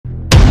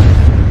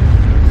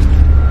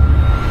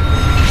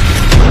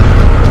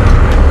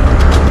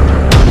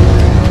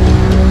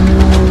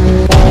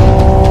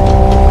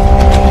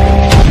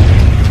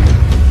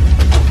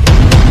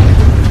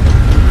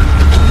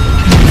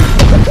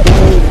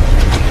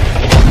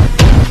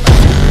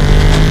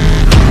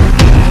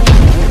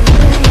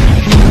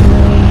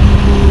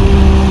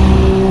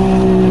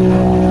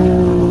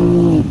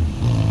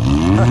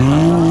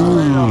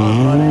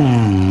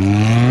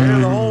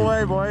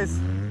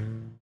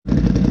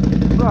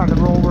rock and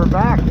roll. We're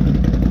back.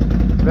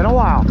 Been a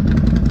while.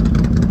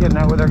 Getting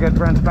out with our good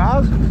friend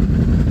Spaz.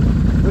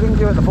 We didn't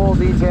give it the full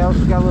details.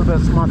 She's got a little bit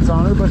of smuts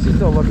on her, but she's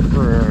still looking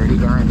pretty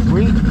darn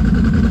sweet.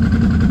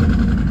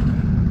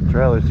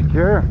 Trailer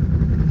secure.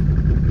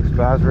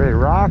 Spaz ready to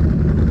rock.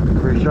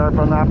 Pretty sharp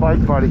on that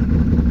bike, buddy.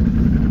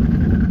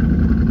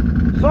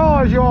 So,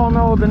 as you all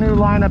know, the new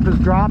lineup has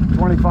dropped.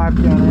 25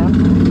 Can-Am.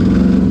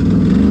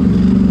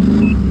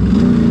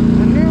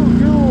 The new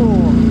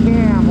dual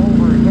cam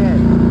overhead.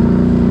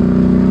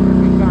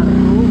 Should be kind of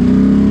cool.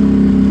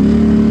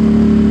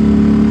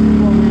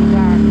 What we've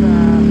got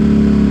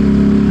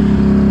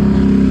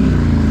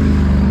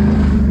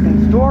in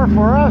store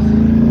for us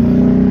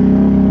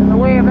in the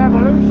way of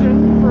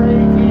evolution for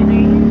ehTV.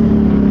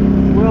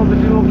 Will the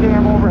dual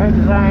cam overhead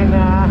design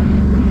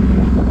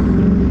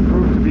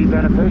prove to be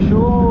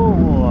beneficial?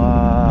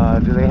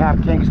 Do they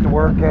have kinks to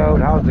work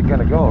out? How's it going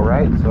to go,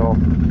 right? So,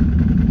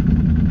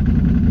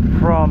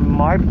 from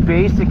my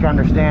basic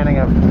understanding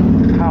of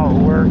how it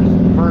works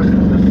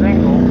versus a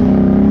single,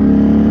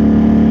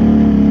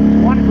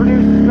 one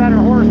produces better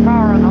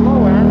horsepower on the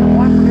low end, and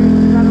one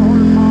produces better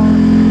horsepower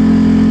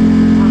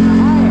on the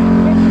high end.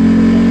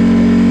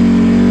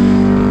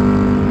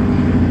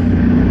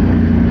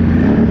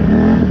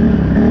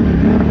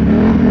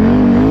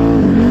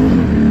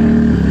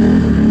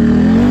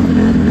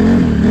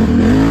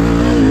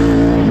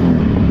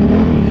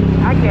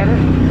 I get it.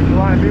 You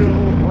want to do a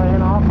little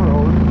playing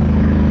off-road.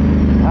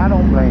 I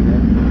don't blame you.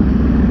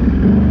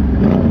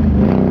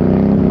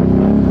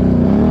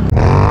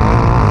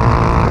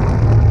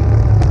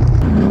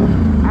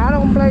 I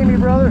don't blame you,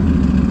 brother.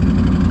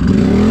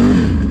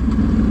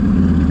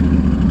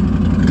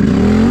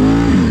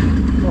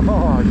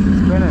 Oh, she's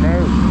spinning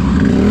out.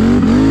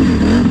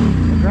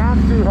 The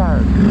ground's too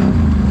hard.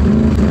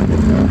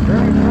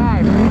 Very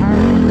dry, very hard.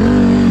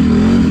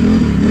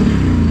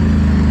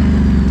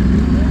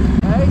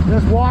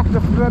 Just walk the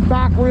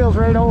back wheels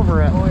right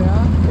over it. Oh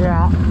yeah?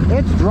 Yeah.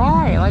 It's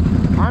dry. Like,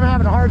 I'm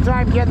having a hard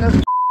time getting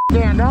this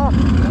stand up.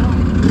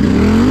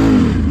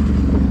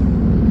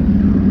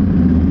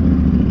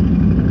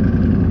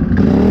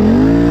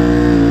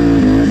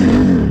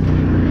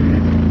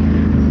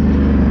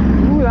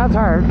 Ooh, that's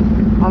hard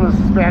on the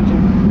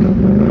suspension.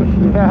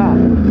 Yeah.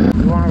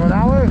 You want to go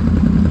that way?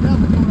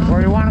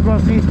 Or you want to go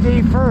see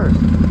Steve first?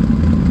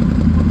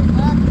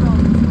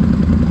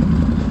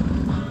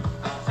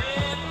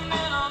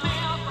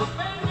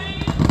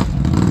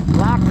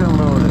 Locked and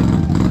loaded.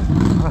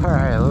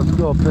 Alright, let's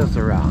go piss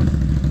around.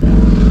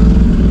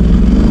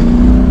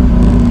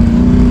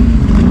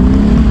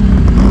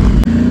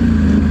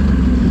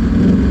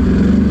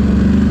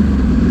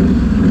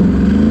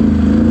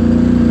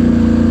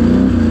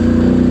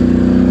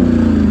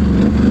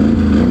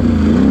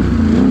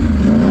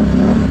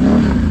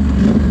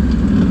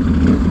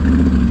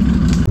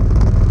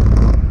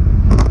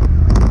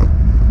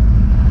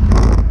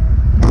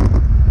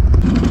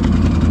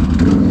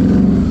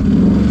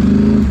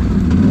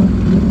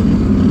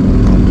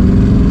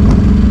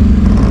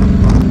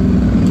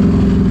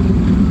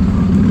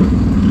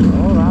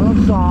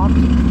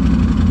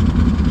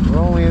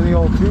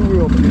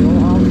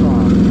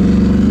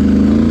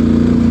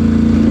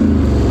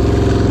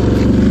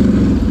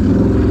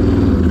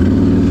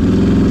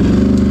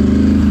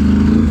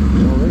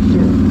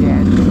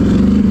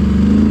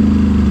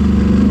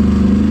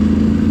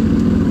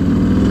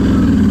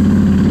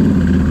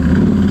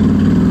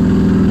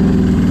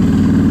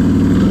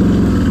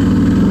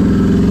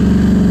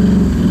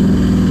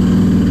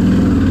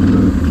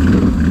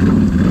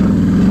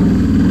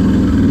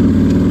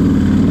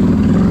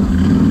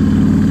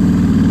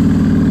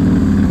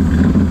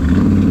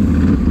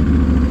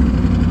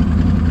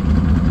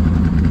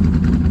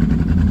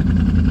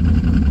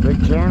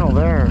 Channel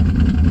there.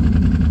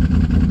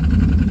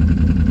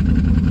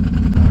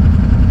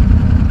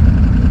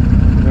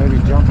 Maybe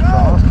jump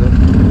across it.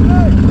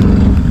 Hey!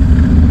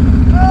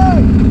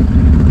 Hey!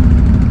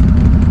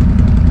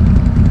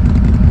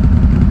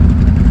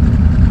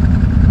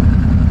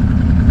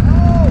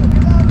 Oh,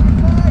 get off the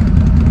bike!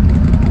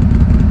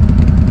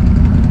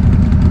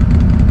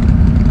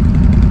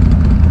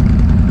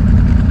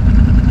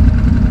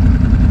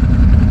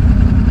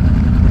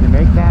 Can you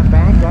make that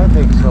bank? I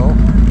think so.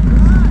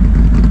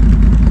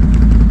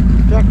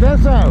 Check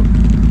this out.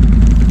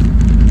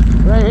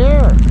 Right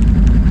here.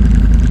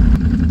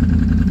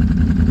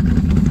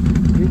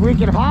 We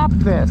can hop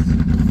this.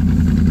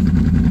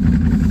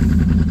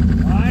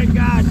 I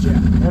got you.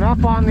 And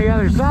up on the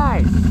other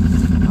side.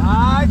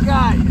 I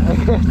got you.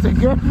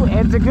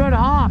 It's a good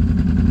hop.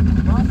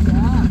 What's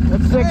that?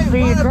 It's 6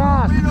 feet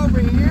across.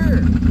 Over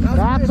here.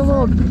 That's a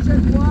little. You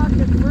should walk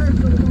it first.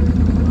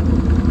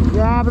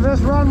 Yeah, but this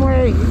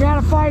runway, you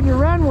gotta find your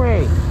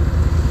runway.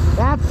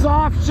 That's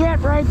soft shit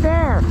right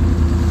there.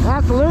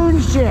 That's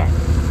loon shit.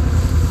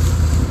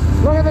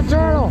 Look at the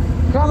turtle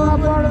coming up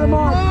out of the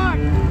mud.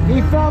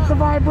 He felt the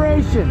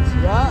vibrations.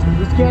 Yeah.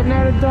 He's getting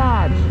out of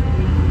Dodge.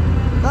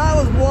 That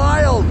was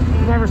wild.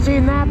 Never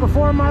seen that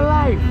before in my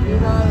life. Me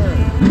neither.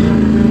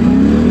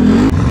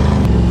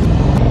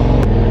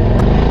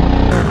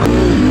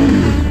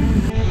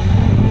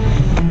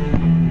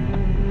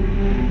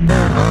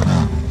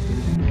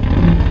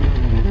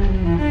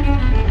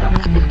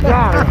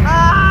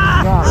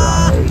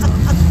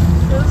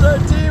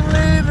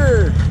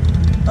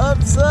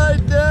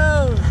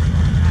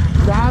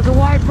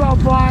 lipo,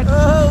 bud.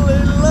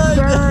 Holy lightning.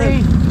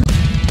 Sorry.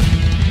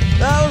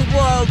 That was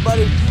wild,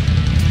 buddy.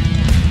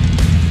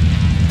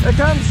 Here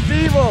comes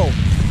Steve-O.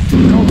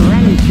 No, the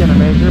Renegade's gonna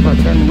make her, but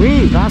then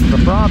we. That's the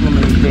problem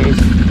these days.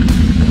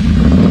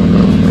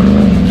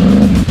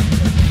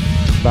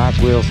 Back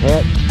wheels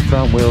hit,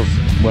 front wheels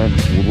went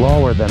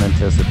lower than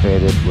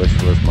anticipated, which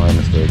was my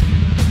mistake.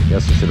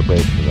 Guess I should have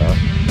braced for that.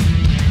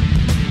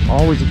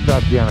 Always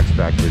expect the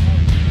unexpected.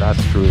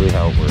 That's truly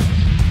how it works.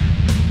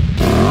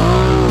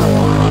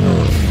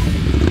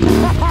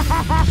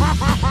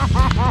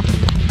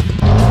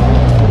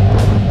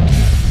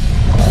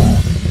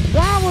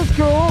 That was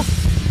cool.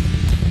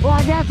 Well,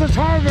 I guess it's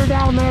harder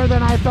down there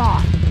than I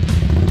thought.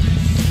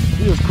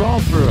 We just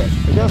crawled through it.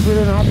 I guess we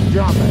didn't have to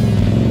jump it.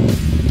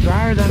 It's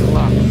higher than it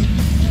looks.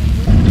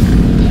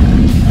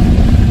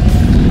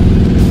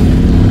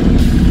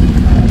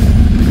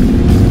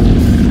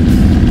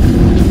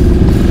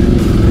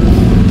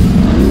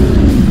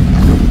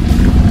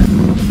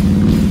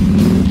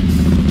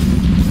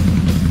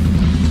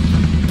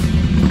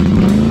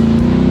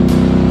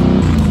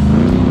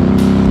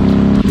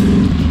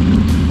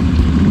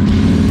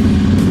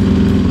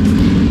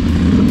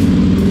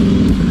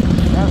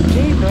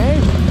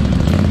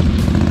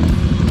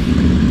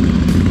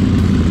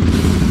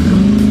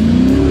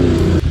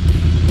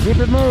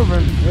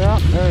 Moving. Yeah,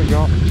 there you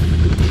go.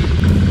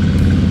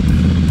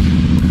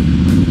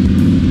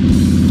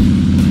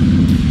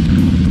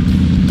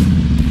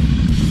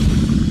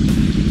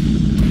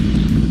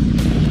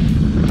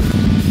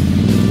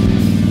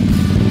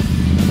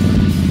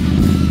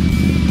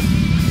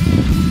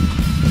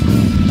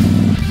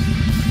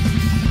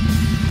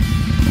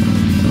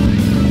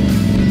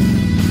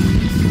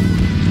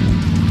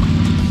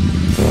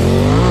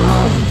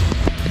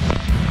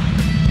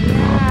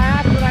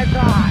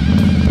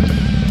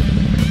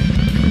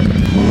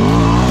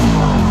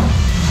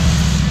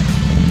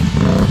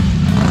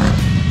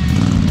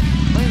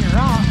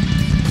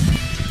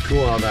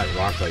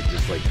 Like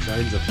just like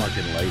shines a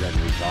fucking light on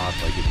your top,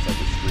 like it's like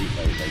a street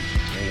light, like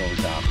right over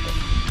top of it.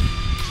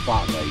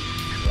 Spotlight.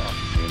 Yeah.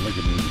 I mean, look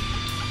at me.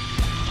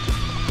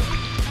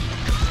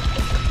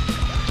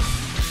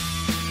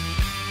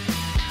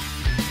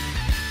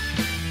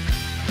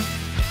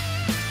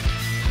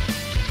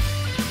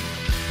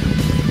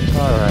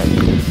 All right.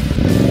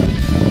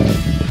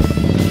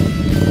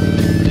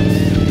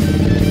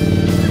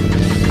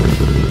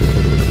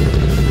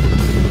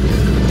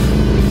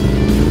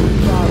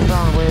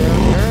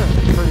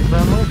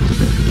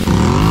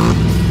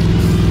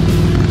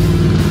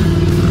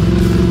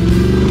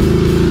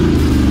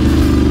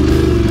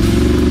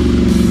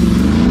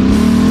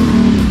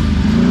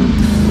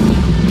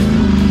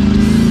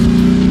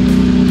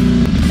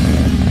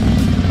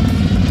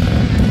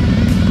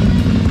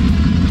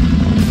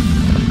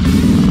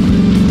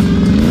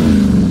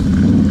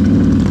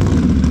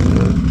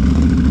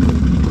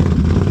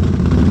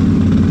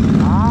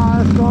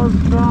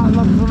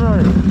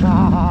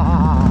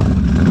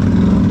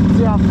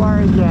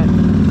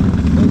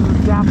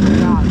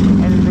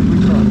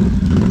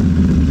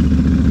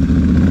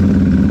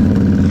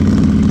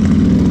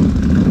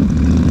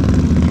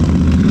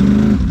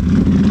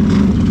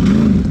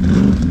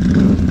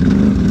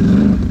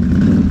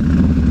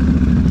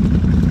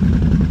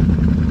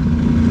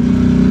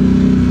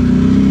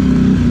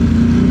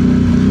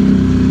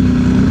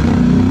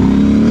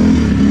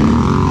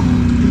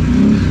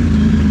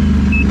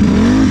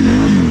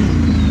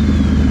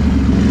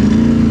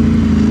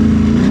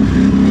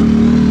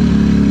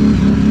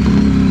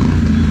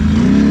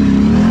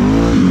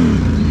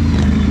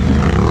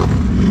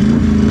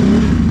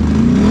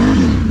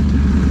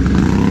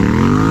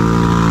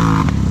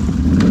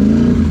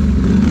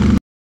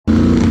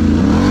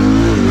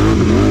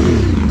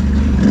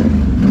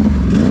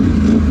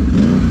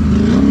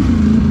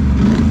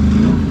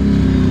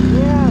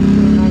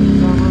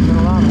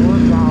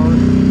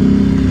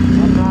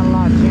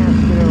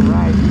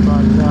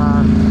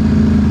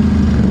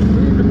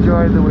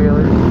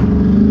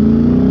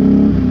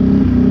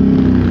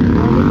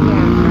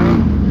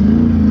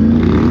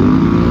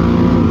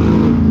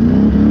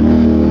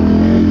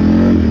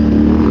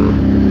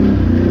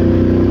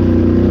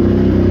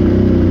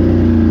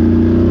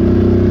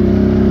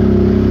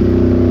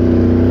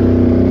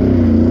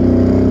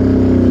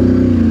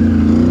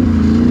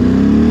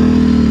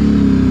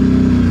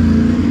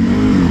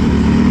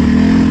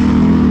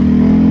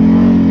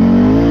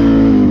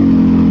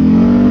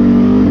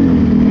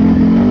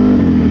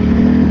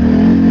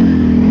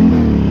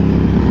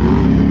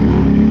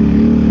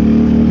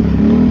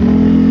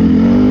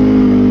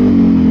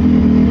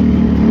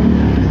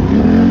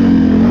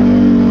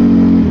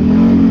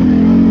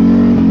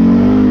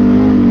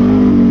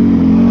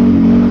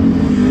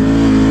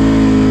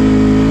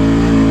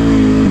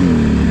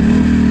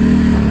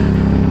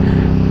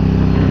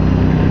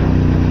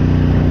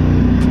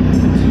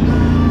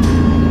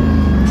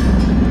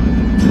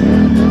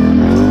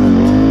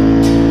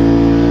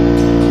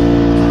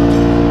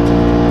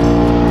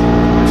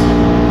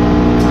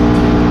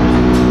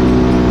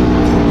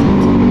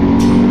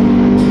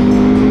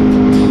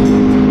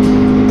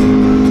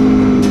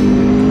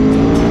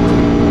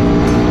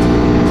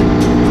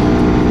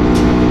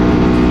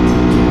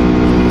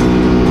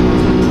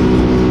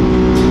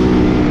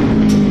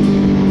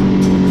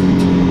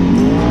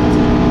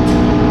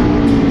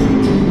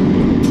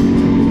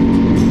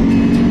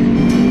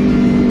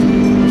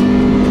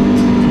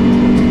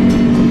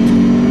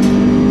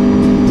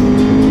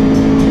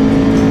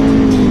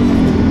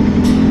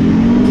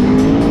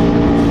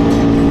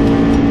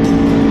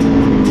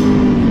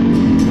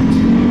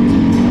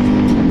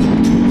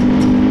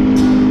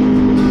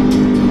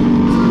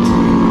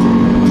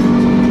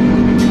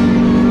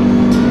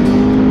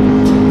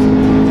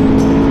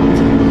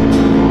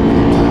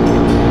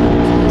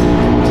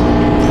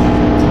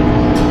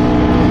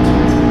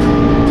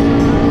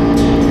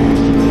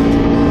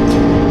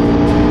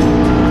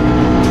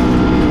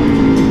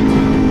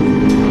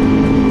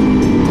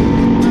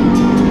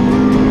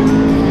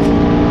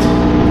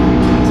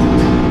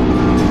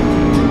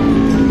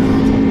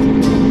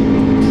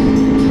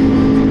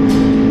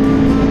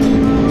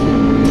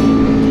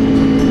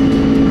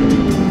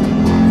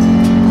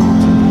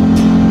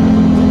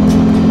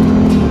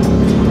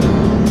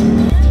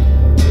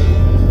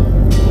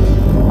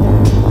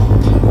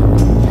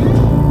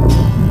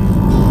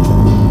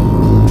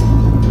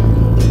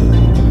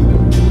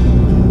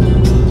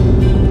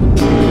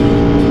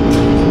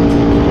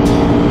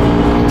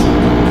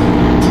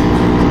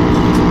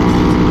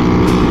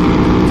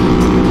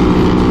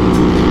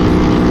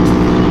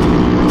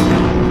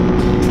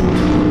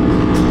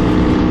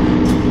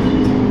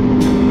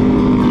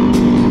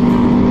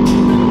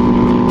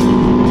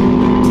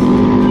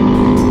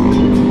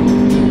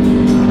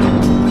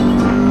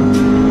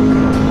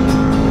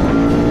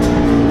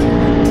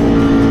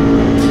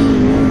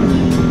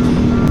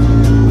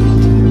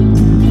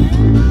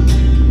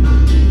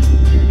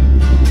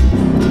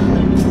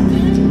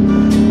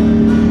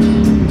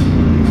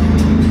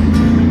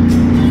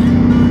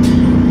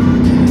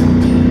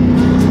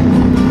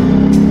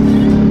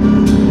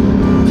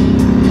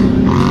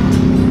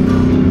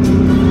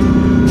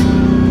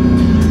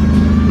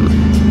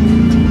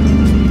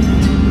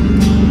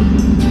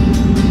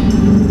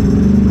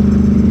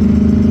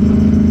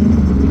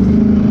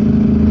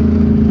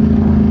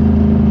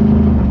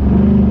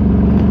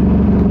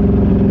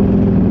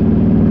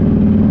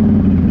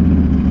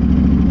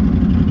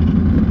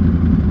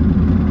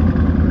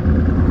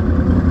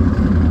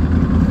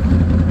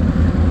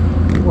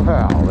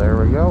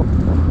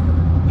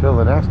 show. Till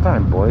the next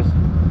time, boys.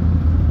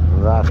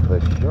 That's the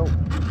show.